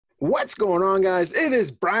What's going on, guys? It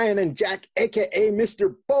is Brian and Jack, aka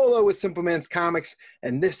Mr. Bolo with Simpleman's Comics,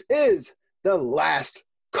 and this is The Last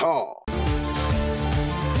Call.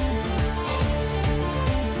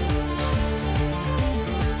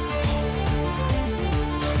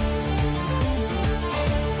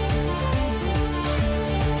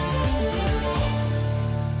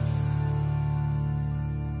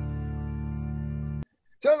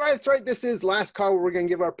 So that's right, this is Last Call, where we're going to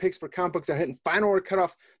give our picks for comic books that are hitting final order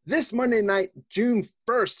cutoff this Monday night, June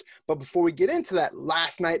 1st. But before we get into that,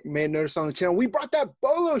 last night, you may have noticed on the channel, we brought that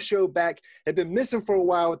Bolo show back. It had been missing for a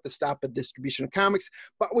while with the stop of distribution of comics,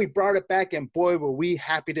 but we brought it back, and boy, were we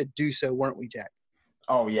happy to do so, weren't we, Jack?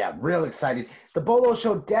 Oh, yeah, real excited. The Bolo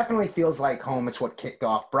show definitely feels like home. It's what kicked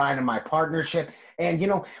off Brian and my partnership. And, you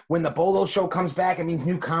know, when the Bolo show comes back, it means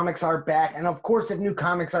new comics are back. And, of course, if new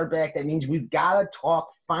comics are back, that means we've got to talk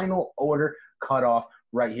final order cutoff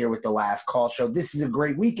right here with the Last Call show. This is a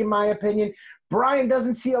great week, in my opinion. Brian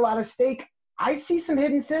doesn't see a lot of stake. I see some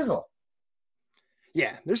hidden sizzle.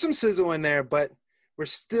 Yeah, there's some sizzle in there, but we're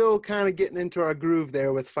still kind of getting into our groove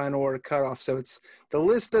there with final order cutoff. So the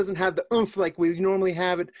list doesn't have the oomph like we normally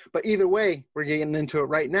have it, but either way, we're getting into it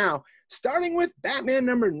right now. Starting with Batman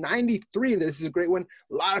number 93. This is a great one.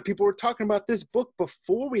 A lot of people were talking about this book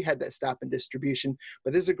before we had that stop in distribution,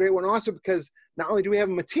 but this is a great one also because not only do we have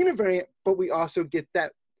a Matina variant, but we also get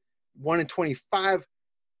that 1 in 25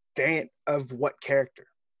 variant of what character?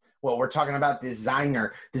 Well, we're talking about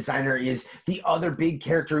Designer. Designer is the other big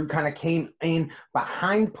character who kind of came in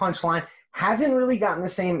behind Punchline. Hasn't really gotten the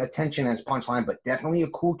same attention as Punchline, but definitely a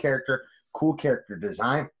cool character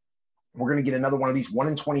design. We're going to get another one of these 1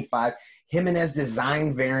 in 25 Jimenez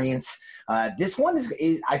design variants. This one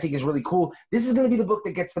is I think is really cool. This is going to be the book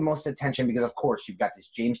that gets the most attention because, of course, you've got this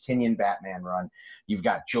James Tynion Batman run. You've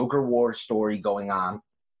got Joker War story going on.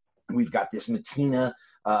 We've got this Matina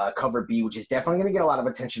cover B, which is definitely going to get a lot of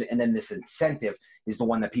attention. And then this Incentive is the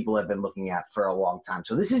one that people have been looking at for a long time.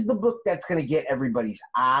 So this is the book that's going to get everybody's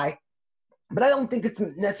eye. But I don't think it's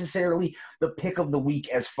necessarily the pick of the week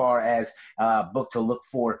as far as a book to look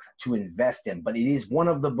for to invest in. But it is one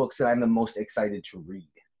of the books that I'm the most excited to read.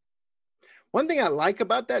 One thing I like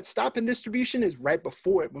about that stop in distribution is right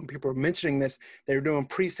before it, when people were mentioning this, they were doing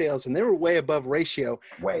pre-sales and they were way above ratio.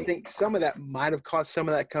 I think some of that might have caused some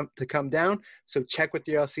of that to come down. So check with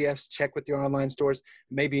your LCS, check with your online stores.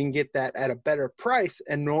 Maybe you can get that at a better price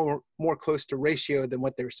and more close to ratio than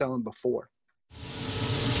what they were selling before.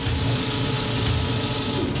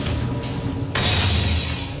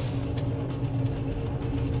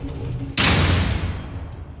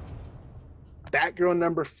 Batgirl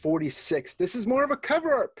number 46. This is more of a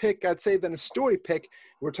cover art pick, I'd say, than a story pick.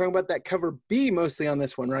 We're talking about that cover B mostly on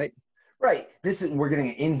this one, right? Right. We're getting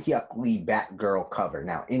an In-Hyuk Lee Batgirl cover.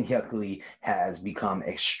 Now, In-Hyuk Lee has become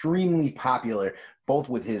extremely popular, both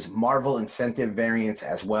with his Marvel Incentive variants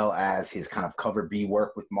as well as his kind of cover B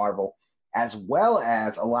work with Marvel, as well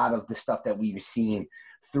as a lot of the stuff that we've seen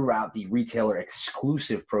throughout the retailer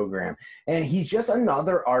exclusive program. And he's just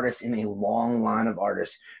another artist in a long line of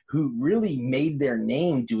artists who really made their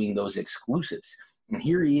name doing those exclusives. And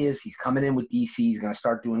here he is, he's coming in with DC, he's going to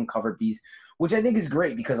start doing cover Bs, which I think is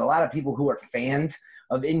great because a lot of people who are fans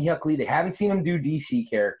of In-Hyuk Lee, they haven't seen him do DC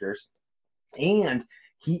characters, and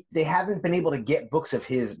they haven't been able to get books of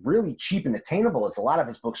his really cheap and attainable, as a lot of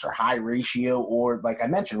his books are high ratio or, like I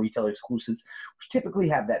mentioned, retailer exclusives, which typically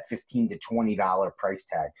have that $15 to $20 price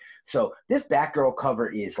tag. So this Batgirl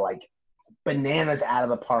cover is like bananas out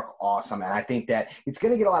of the park awesome, and I think that it's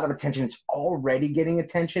going to get a lot of attention. It's already getting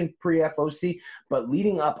attention pre-FOC, but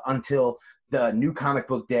leading up until the new comic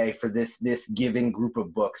book day for this given group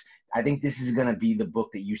of books, I think this is going to be the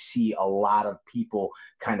book that you see a lot of people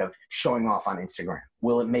kind of showing off on Instagram.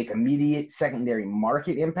 Will it make immediate secondary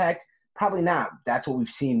market impact? Probably not. That's what we've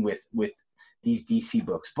seen with these DC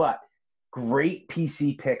books. But great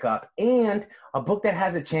PC pickup and a book that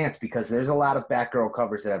has a chance because there's a lot of Batgirl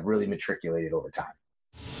covers that have really matriculated over time.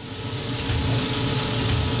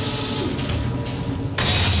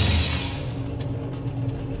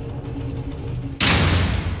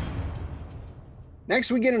 Next,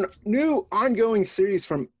 we get a new ongoing series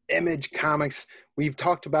from Image Comics. We've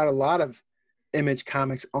talked about a lot of Image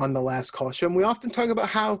Comics on the Last Call show, and we often talk about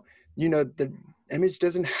how, you know, the Image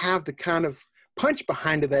doesn't have the kind of punch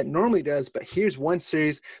behind it that it normally does, but here's one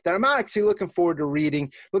series that I'm actually looking forward to reading.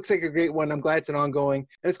 Looks like a great one. I'm glad it's an ongoing,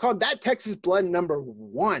 and it's called That Texas Blood number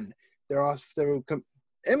 1.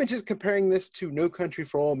 Image is comparing this to No Country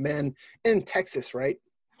for Old Men in Texas, right?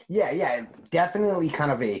 Yeah, definitely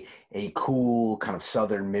kind of a cool kind of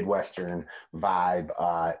Southern Midwestern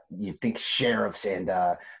vibe. You'd think sheriffs and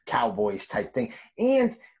cowboys type thing.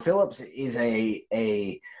 And Phillips is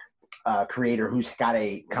a creator who's got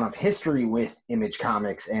a kind of history with Image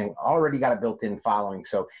Comics and already got a built-in following.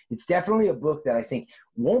 So it's definitely a book that I think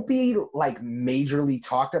won't be like majorly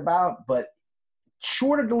talked about, but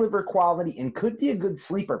sure to deliver quality and could be a good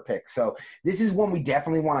sleeper pick. So this is one we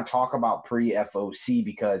definitely want to talk about pre-FOC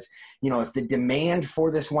because, you know, if the demand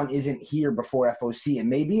for this one isn't here before FOC, it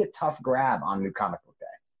may be a tough grab on New Comic Book Day.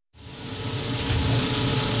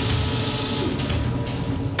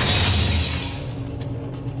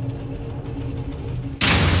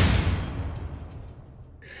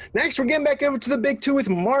 Next, we're getting back over to the big two with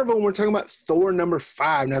Marvel, and we're talking about Thor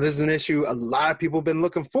 #5. Now, this is an issue a lot of people have been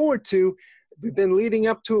looking forward to. We've been leading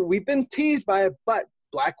up to it. We've been teased by it, but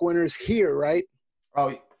Black Winter's here, right?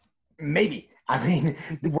 Oh, maybe. I mean,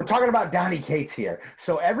 we're talking about Donny Cates here.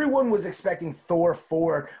 So everyone was expecting Thor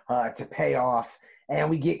 4 to pay off, and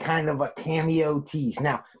we get kind of a cameo tease.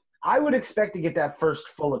 Now, I would expect to get that first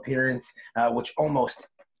full appearance, which almost,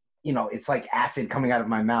 you know, it's like acid coming out of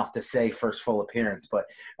my mouth to say first full appearance. But,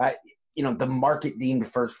 you know, the market deemed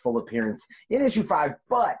first full appearance in issue 5.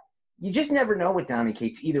 But you just never know with Donny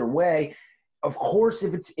Cates either way. Of course,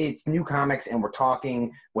 if it's New Comics and we're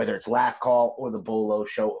talking, whether it's Last Call or the Bolo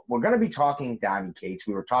Show, we're going to be talking Donny Cates.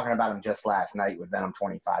 We were talking about him just last night with Venom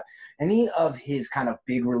 25. Any of his kind of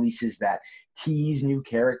big releases that tease new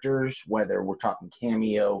characters, whether we're talking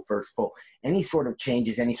cameo, first full, any sort of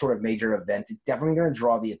changes, any sort of major events, it's definitely going to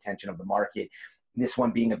draw the attention of the market. This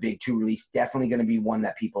one being a big 2 release, definitely going to be one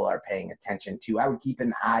that people are paying attention to. I would keep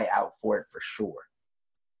an eye out for it for sure.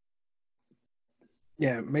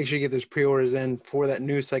 Yeah, make sure you get those pre-orders in before that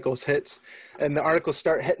news cycle hits and the articles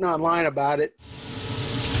start hitting online about it.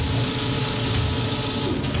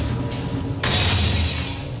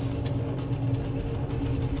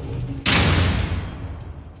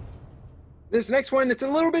 This next one, it's a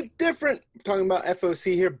little bit different. We're talking about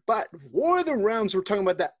FOC here, but War of the Realms, we're talking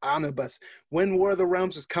about that omnibus. When War of the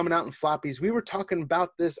Realms was coming out in floppies, we were talking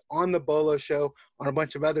about this on the Bolo Show, on a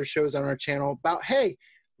bunch of other shows on our channel about, hey,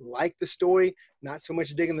 like the story, not so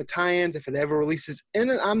much digging the tie-ins. If it ever releases in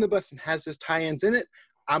an omnibus and has those tie-ins in it,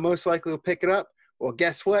 I most likely will pick it up. Well,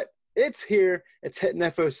 guess what? It's here. It's hitting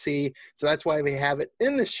FOC, so that's why we have it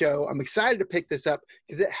in the show. I'm excited to pick this up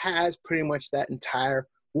because it has pretty much that entire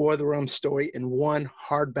War of the Realms story in one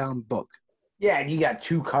hardbound book. Yeah, and you got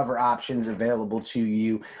 2 cover options available to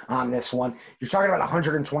you on this one. You're talking about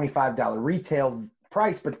 $125 retail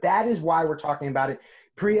price, but that is why we're talking about it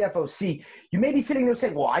pre-FOC. You may be sitting there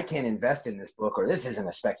saying, well, I can't invest in this book, or this isn't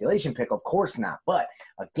a speculation pick. Of course not. But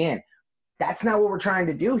again, that's not what we're trying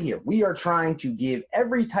to do here. We are trying to give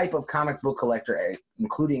every type of comic book collector,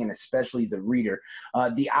 including and especially the reader,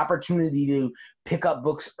 the opportunity to pick up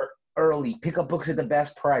books early, pick up books at the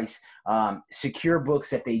best price, secure books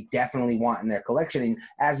that they definitely want in their collection. And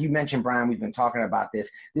as you mentioned, Brian, we've been talking about this.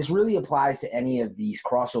 This really applies to any of these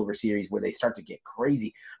crossover series where they start to get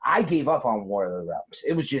crazy. I gave up on War of the Realms.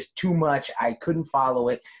 It was just too much. I couldn't follow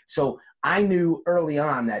it. So I knew early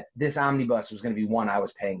on that this omnibus was going to be one I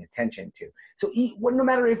was paying attention to. So no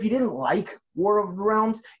matter if you didn't like War of the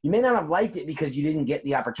Realms, you may not have liked it because you didn't get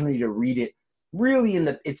the opportunity to read it really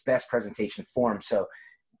in its best presentation form. So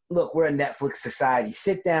look, we're a Netflix society.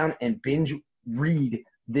 Sit down and binge read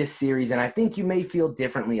this series, and I think you may feel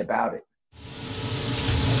differently about it.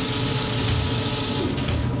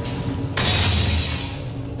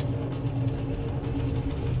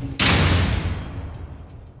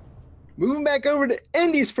 Moving back over to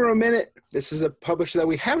indies for a minute. This is a publisher that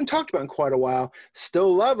we haven't talked about in quite a while.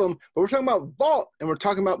 Still love them, but we're talking about Vault, and we're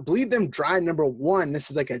talking about Bleed Them Dry #1.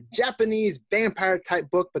 This is like a Japanese vampire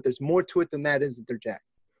type book, but there's more to it than that, isn't there, Jack?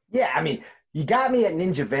 Yeah, I mean, you got me at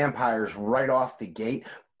Ninja Vampires right off the gate,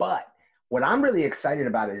 but what I'm really excited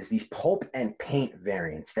about is these pulp and paint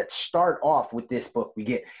variants that start off with this book.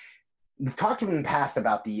 We've talked in the past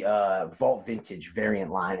about the Vault Vintage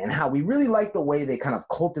variant line and how we really like the way they kind of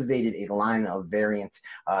cultivated a line of variants,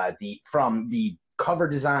 from the cover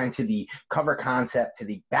design to the cover concept to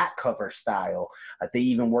the back cover style. They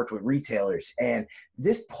even worked with retailers. And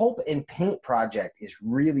this pulp and paint project is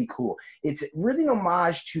really cool. It's really an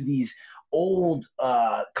homage to these old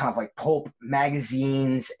kind of like pulp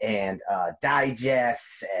magazines and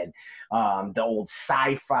digests and the old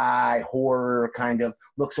sci-fi horror kind of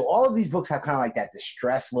look. So all of these books have kind of like that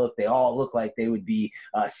distress look. They all look like they would be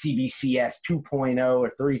CBCS 2.0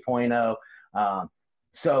 or 3.0.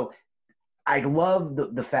 So I love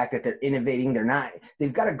the fact that they're innovating.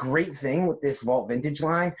 They've got a great thing with this Vault Vintage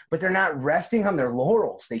line, but they're not resting on their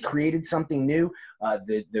laurels. They created something new.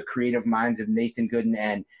 The creative minds of Nathan Gooden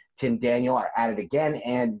and Tim Daniel are at it again,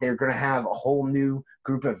 and they're going to have a whole new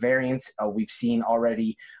group of variants. We've seen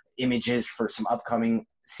already images for some upcoming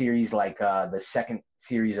series, like the second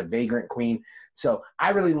series of Vagrant Queen. So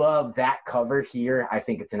I really love that cover here. I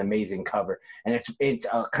think it's an amazing cover, and it's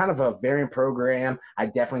a kind of a variant program I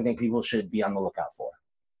definitely think people should be on the lookout for.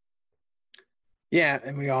 Yeah,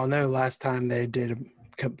 and we all know last time they did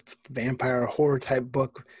a vampire horror type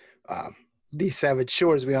book, These Savage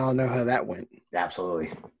Shores, we all know how that went. Absolutely.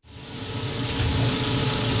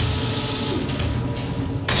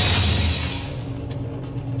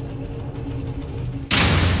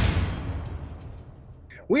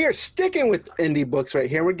 We are sticking with indie books right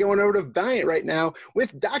here. We're going over to Valiant right now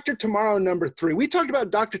with Dr. Tomorrow #3. We talked about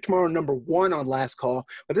Dr. Tomorrow #1 on last call,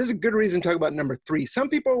 but there's a good reason to talk about #3. Some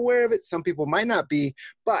people are aware of it, some people might not be,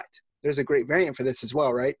 but there's a great variant for this as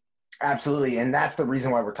well, right? Absolutely, and that's the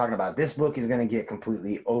reason why we're talking about it. This book is going to get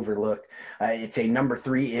completely overlooked. It's a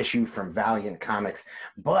 #3 issue from Valiant Comics,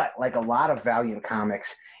 but like a lot of Valiant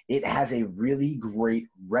Comics, it has a really great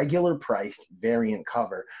regular priced variant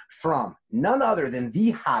cover from none other than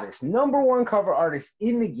the hottest #1 cover artist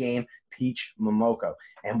in the game, Peach Momoko.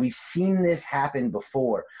 And we've seen this happen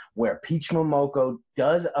before, where Peach Momoko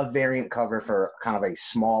does a variant cover for kind of a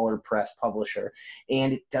smaller press publisher,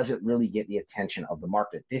 and it doesn't really get the attention of the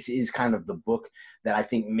market. This is kind of the book that I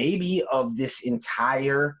think maybe of this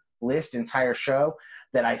entire list, entire show,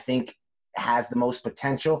 that I think has the most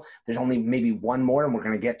potential. There's only maybe one more, and we're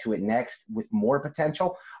going to get to it next with more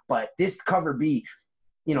potential. But this cover B,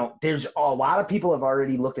 there's a lot of people have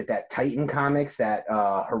already looked at that Titan Comics, that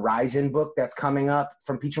Horizon book that's coming up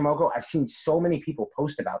from Peach Momoko. I've seen so many people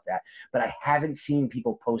post about that, but I haven't seen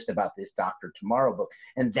people post about this Dr. Tomorrow book.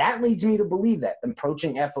 And that leads me to believe that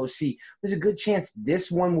approaching FOC, there's a good chance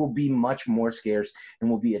this one will be much more scarce and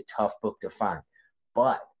will be a tough book to find.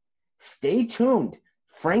 But stay tuned.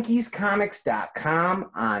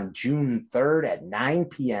 FrankiesComics.com on June 3rd at 9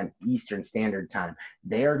 p.m. Eastern Standard Time.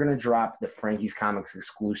 They are going to drop the Frankie's Comics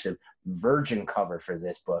exclusive Virgin cover for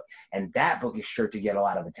this book, and that book is sure to get a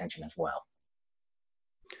lot of attention as well.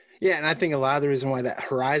 Yeah, and I think a lot of the reason why that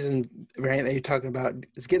Horizon variant that you're talking about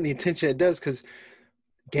is getting the attention it does, because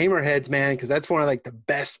gamer heads, man, because that's one of like the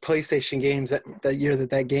best PlayStation games that year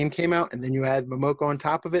that game came out, and then you add Momoko on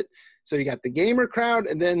top of it. So you got the gamer crowd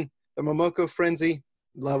and then the Momoko frenzy.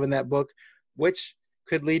 Loving that book, which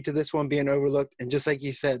could lead to this one being overlooked. And just like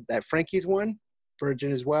you said, that Frankie's one,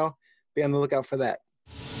 Virgin as well, be on the lookout for that.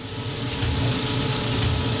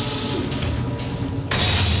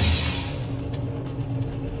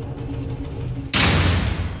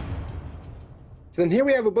 So then here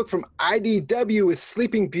we have a book from IDW with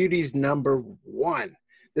Sleeping Beauty's #1.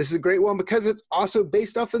 This is a great one because it's also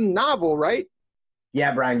based off a novel, right?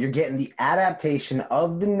 Yeah, Brian, you're getting the adaptation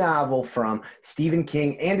of the novel from Stephen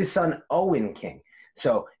King and his son, Owen King.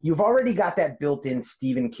 So you've already got that built-in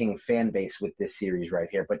Stephen King fan base with this series right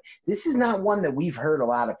here. But this is not one that we've heard a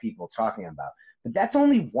lot of people talking about. But that's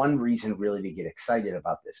only one reason really to get excited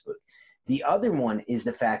about this book. The other one is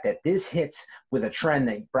the fact that this hits with a trend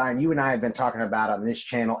that, Brian, you and I have been talking about on this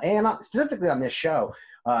channel and specifically on this show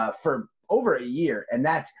for over a year, and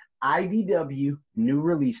that's IDW new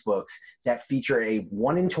release books that feature a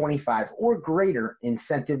 1 in 25 or greater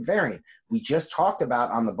incentive variant. We just talked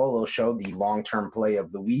about on the Bolo Show the long-term play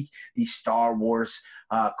of the week, the Star Wars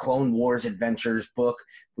Clone Wars Adventures book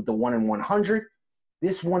with the 1 in 100.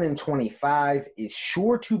 This 1 in 25 is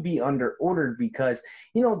sure to be under ordered because,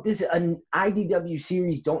 this an IDW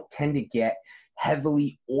series don't tend to get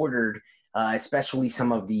heavily ordered, especially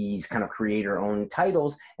some of these kind of creator-owned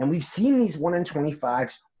titles. And we've seen these 1 in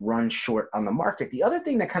 25s run short on the market. The other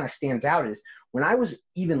thing that kind of stands out is when I was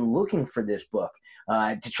even looking for this book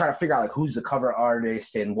to try to figure out like who's the cover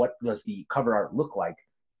artist and what does the cover art look like,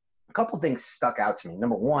 a couple things stuck out to me.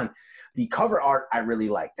 Number one, the cover art I really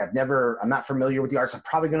liked. I'm not familiar with the art, so I'm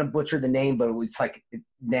probably going to butcher the name, but it's like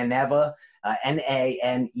Naneva,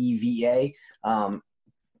 Naneva.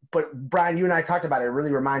 But Brian, you and I talked about it. It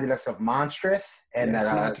really reminded us of Monstrous and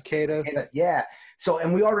Takeda. Yeah. So,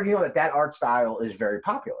 and we already know that art style is very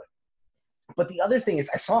popular. But the other thing is,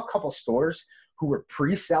 I saw a couple stores who were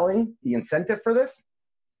pre-selling the incentive for this.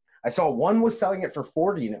 I saw one was selling it for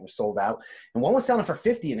 $40 and it was sold out, and one was selling for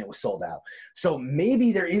 $50 and it was sold out. So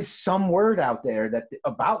maybe there is some word out there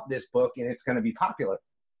about this book and it's going to be popular.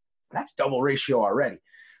 That's double ratio already.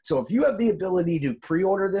 So if you have the ability to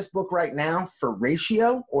pre-order this book right now for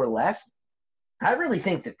ratio or less, I really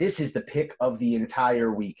think that this is the pick of the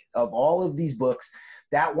entire week. Of all of these books,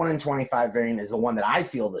 that 1 in 25 variant is the one that I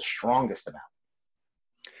feel the strongest about.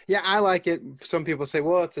 Yeah, I like it. Some people say,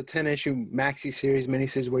 well, it's a 10-issue maxi series, mini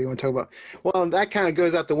series. What do you want to talk about? Well, that kind of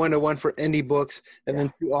goes out the window, one for indie books. And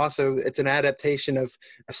then two, also, it's an adaptation of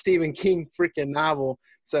a Stephen King freaking novel.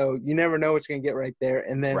 So you never know what you're going to get right there.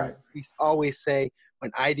 And then we always say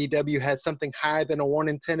when IDW has something higher than a 1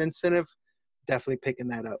 in 10 incentive, definitely picking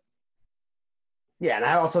that up. Yeah, and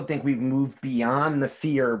I also think we've moved beyond the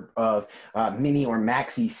fear of mini or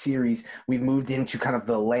maxi series. We've moved into kind of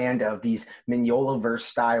the land of these Mignolaverse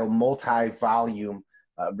style multi-volume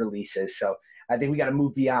releases. So I think we got to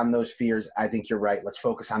move beyond those fears. I think you're right. Let's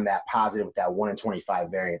focus on that positive with that 1 in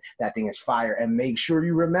 25 variant. That thing is fire. And make sure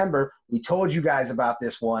you remember, we told you guys about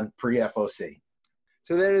this one pre-FOC.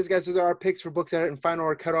 So there it is, guys. Those are our picks for books out and final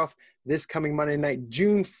order cutoff this coming Monday night,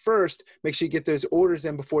 June 1st. Make sure you get those orders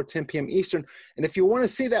in before 10 p.m. Eastern. And if you want to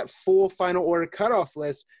see that full final order cutoff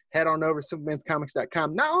list, head on over to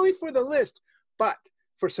simplemanscomics.com, not only for the list, but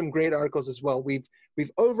for some great articles as well. We've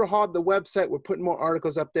overhauled the website. We're putting more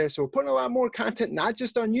articles up there. So we're putting a lot more content, not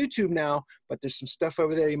just on YouTube now, but there's some stuff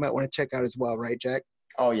over there you might want to check out as well. Right, Jack?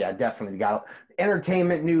 Oh, yeah, definitely. We got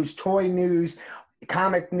entertainment news, toy news,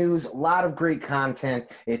 comic news, a lot of great content.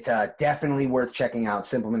 It's definitely worth checking out,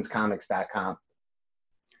 simplemanscomics.com.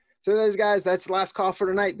 So there's, guys, that's the last call for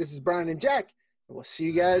tonight. This is Brian and Jack, and we'll see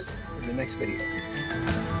you guys in the next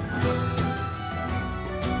video.